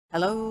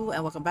Hello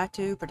and welcome back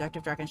to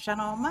Productive Dragons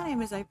channel. My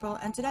name is April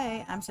and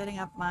today I'm setting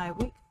up my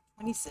week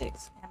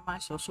 26 and my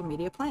social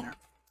media planner.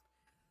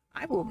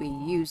 I will be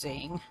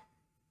using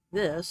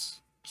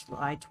this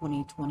July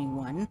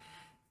 2021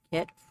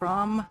 kit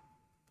from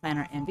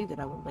Planner Envy that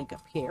I will link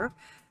up here,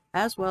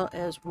 as well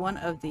as one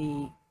of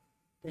the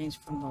things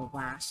from the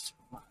last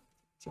month,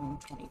 June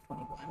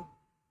 2021.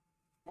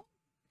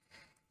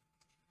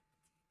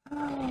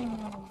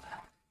 Oh,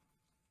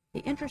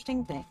 the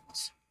interesting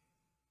things.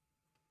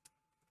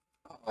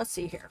 Let's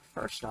see here.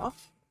 First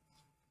off,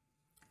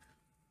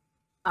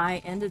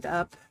 I ended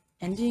up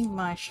ending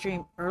my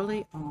stream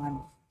early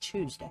on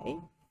Tuesday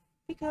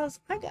because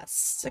I got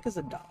sick as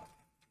a dog.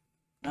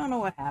 I don't know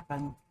what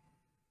happened.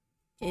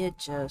 It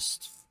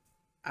just,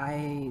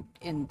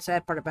 and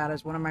sad part about it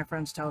is one of my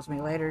friends tells me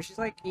later, she's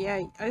like,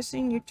 yeah, I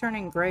seen you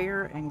turning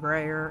grayer and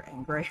grayer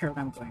and grayer. And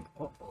I'm going,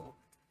 oh,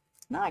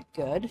 not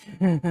good.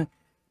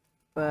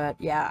 But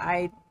yeah,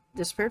 I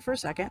disappeared for a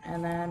second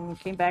and then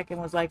came back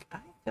and was like, I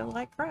feel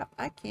like crap.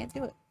 I can't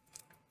do it.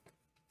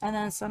 And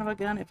then, son of a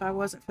gun, if I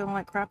wasn't feeling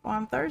like crap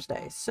on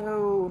Thursday.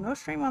 So, no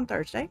stream on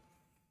Thursday.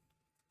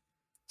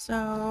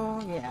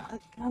 So, yeah,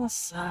 it kind of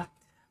sucked.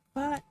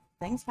 But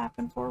things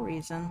happen for a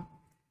reason,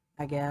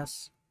 I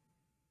guess.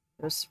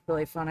 It was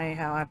really funny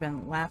how I've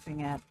been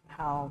laughing at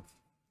how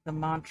the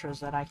mantras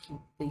that I keep,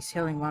 these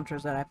healing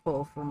mantras that I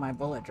pull from my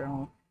bullet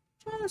journal,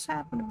 just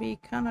happen to be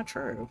kind of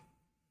true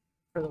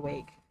for the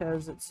week.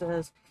 Because it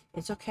says,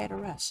 it's okay to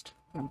rest.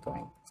 And I'm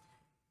going,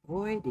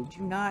 boy, did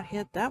you not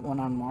hit that one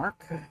on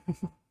mark.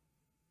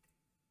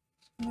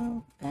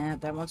 Oh,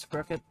 and that one's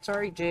crooked.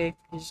 Sorry, Jay.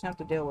 You just have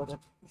to deal with it.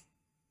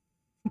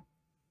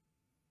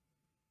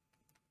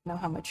 Know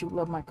how much you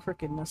love my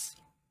crookedness.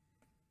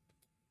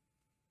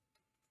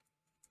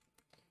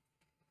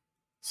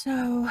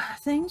 So,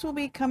 things will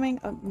be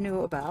coming up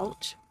new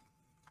about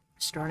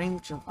starting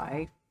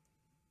July.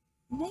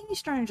 Maybe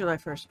starting July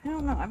 1st. I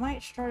don't know. I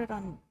might start it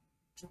on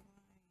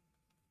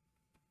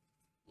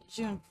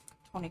June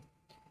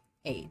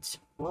 28th.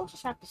 We'll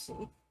just have to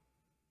see.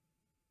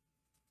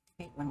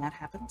 Wait, when that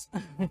happens.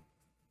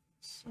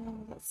 So,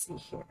 let's see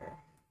here.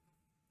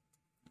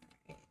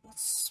 Alright,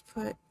 let's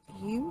put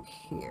you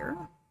here.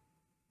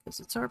 Because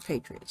it's our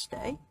Patriots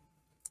Day.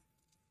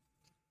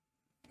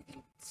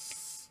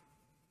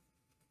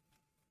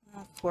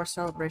 Of course,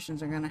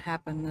 celebrations are going to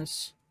happen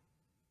this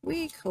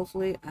week.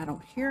 Hopefully, I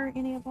don't hear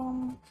any of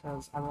them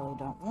because I really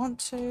don't want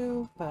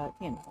to, but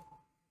you know,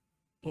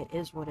 it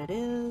is what it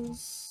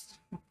is.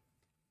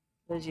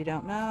 As you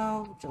don't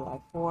know,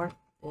 July 4th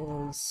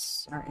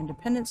is our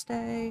Independence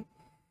Day,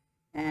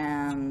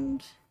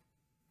 and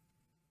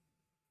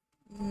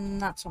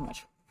not so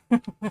much.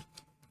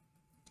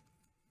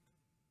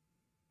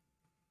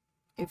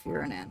 If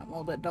you're an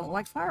animal that don't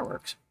like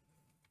fireworks,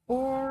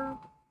 or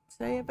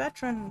say a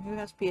veteran who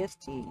has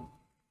STD,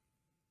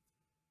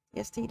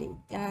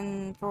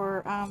 and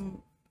for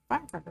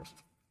firecrackers.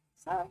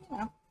 So, you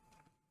know,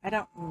 I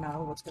don't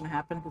know what's going to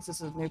happen because this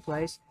is a new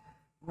place.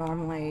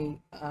 Normally,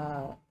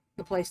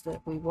 the place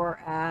that we were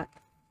at,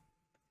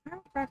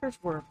 firecrackers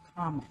were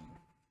common.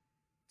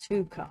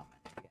 Too common,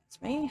 if you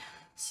ask me.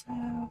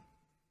 So,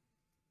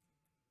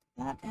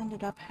 that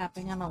ended up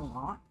happening a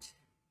lot.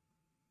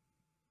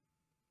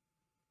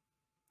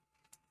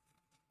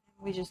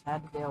 We just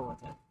had to deal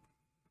with it.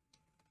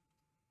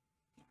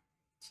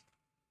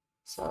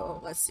 So,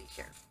 let's see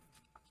here.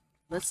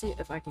 Let's see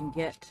if I can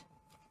get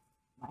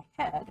my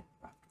head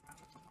wrapped around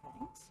some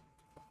things.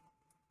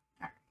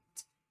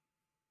 Alright.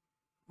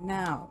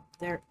 Now,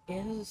 there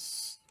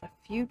is a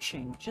few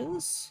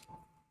changes.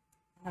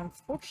 And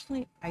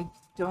unfortunately, I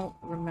don't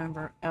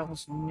remember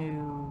Elle's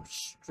new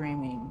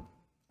streaming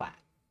plan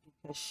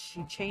because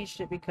she changed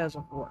it because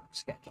of work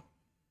schedule.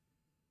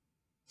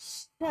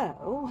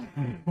 So,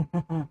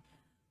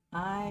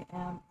 I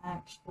am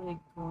actually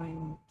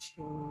going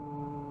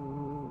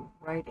to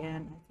write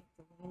in, I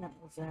think the Lena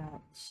is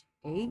at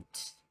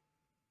 8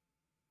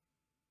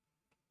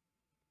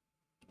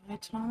 my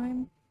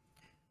time.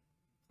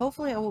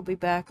 Hopefully I will be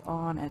back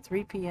on at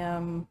 3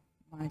 p.m.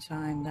 my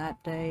time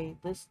that day.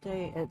 This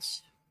day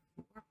it's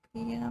 4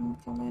 p.m.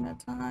 Lena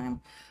time.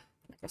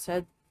 Like I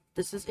said,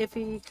 this is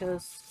iffy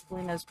because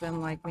Lena's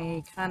been like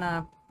me, kind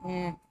of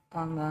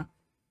on the...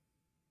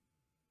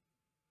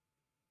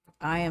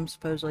 I am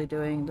supposedly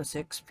doing the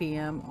 6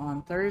 p.m.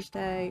 on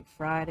Thursday.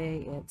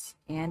 Friday, it's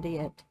Andy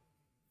at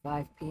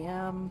 5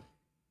 p.m.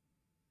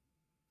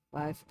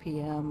 5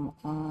 p.m.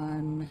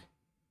 on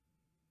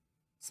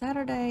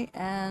Saturday,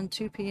 and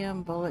 2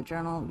 p.m. bullet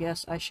journal.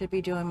 Yes, I should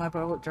be doing my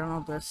bullet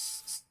journal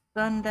this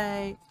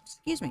Sunday.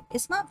 Excuse me.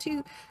 It's not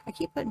 2. I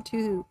keep putting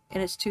 2,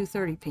 and it's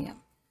 2:30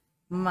 p.m.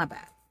 My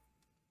bad.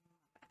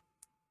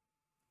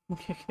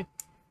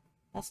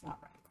 That's not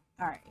right.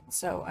 All right,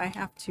 so I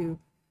have to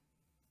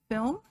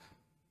film,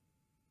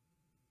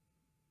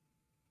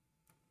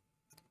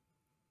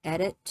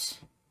 edit,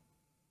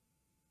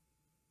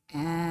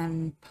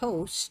 and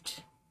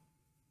post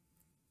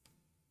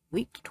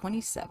week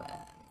 27.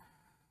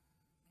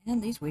 Man,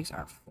 these weeks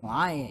are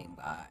flying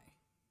by.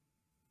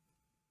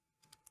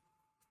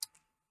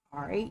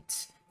 All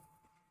right.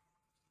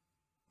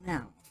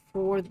 Now,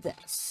 for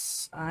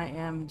this, I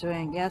am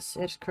doing, yes,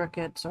 it's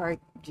crooked. Sorry,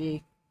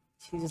 G.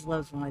 She just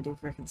loves when I do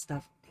crooked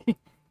stuff.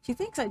 She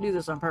thinks I do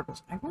this on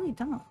purpose. I really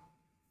don't.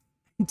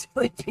 I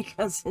do it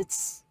because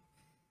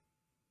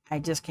I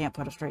just can't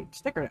put a straight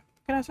sticker down.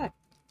 What can I say?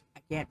 I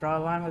can't draw a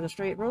line with a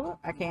straight ruler.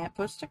 I can't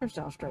put stickers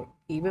down straight,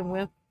 even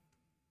with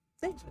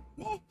things.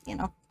 You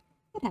know,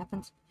 it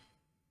happens.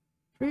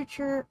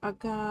 Future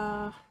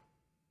Aga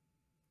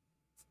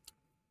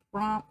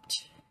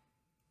prompt.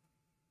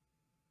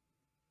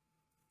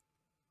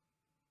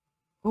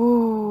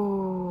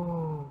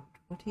 Oh,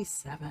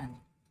 27.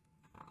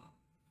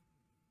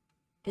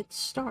 It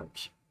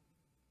starts.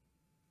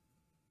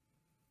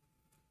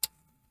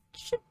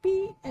 Should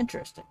be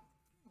interesting.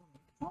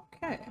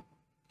 Okay.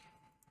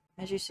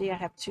 As you see, I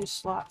have 2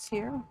 slots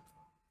here.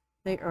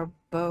 They are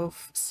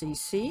both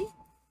CC.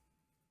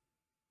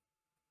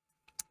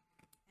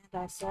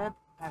 And I said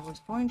I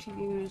was going to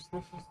use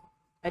this.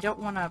 I don't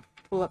want to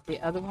pull up the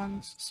other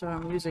ones, so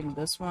I'm using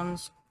this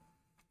one's,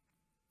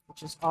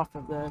 which is off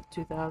of the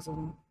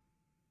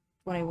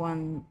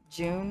 2021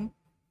 June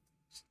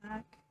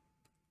stack.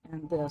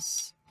 And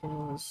this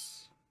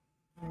is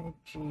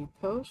IG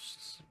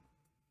posts.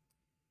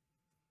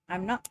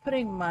 I'm not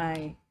putting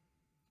my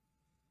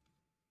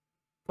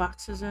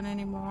boxes in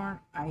anymore.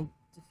 I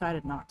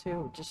decided not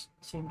to. It just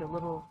seemed a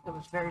little, it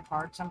was very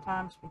hard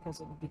sometimes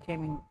because it was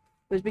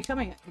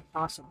becoming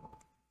impossible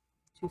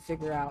to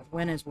figure out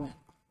when is when.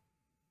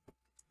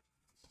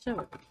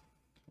 So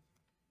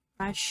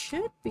I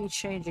should be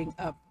changing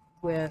up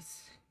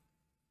with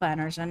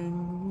planners,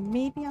 and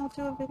maybe I'll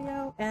do a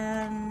video,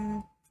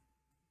 and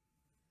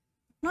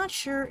not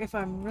sure if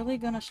I'm really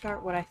going to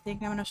start what I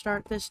think I'm going to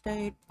start this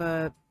date,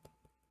 but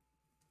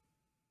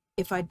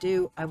if I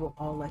do, I will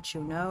all let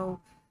you know.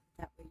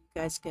 That way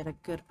you guys get a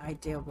good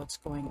idea of what's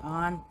going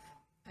on.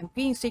 I'm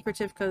being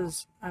secretive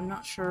because I'm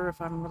not sure if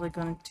I'm really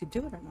going to do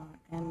it or not.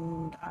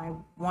 And I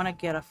want to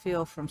get a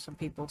feel from some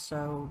people,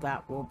 so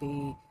that will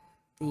be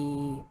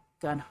the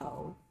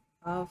gun-ho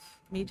of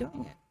me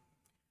doing it.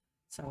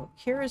 So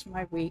here is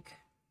my week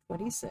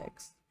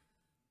 26.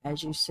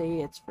 As you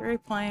see, it's very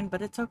plain,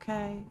 but it's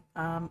okay.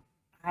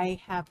 I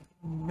have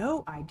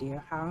no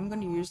idea how I'm going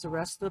to use the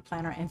rest of the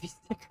planner envy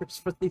stickers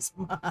for this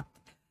month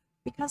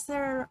because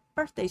they're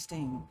birthdays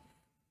thing,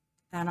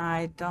 and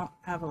I don't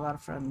have a lot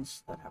of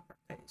friends that have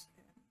birthdays.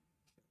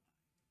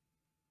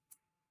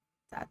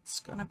 That's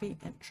going to be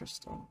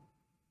interesting,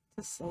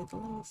 to say the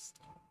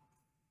least.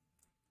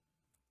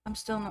 I'm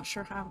still not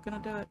sure how I'm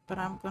going to do it, but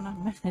I'm going to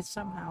manage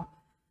somehow.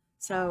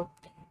 So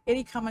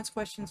any comments,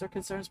 questions, or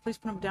concerns, please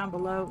put them down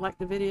below. Like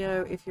the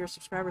video. If you're a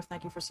subscriber,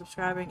 thank you for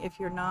subscribing. If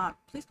you're not,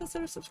 please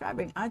consider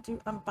subscribing. I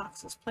do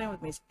unboxes, playing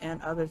with me,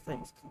 and other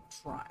things. I'm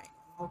trying.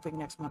 I'm hoping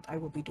next month I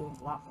will be doing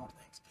a lot more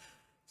things.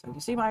 So you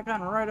see my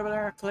icon right over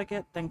there, click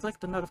it, then click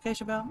the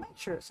notification bell. Make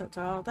sure it's set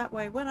to all. That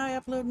way, when I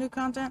upload new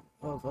content,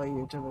 hopefully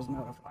YouTube is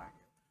notifying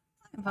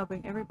you. I'm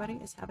hoping everybody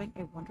is having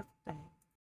a wonderful day.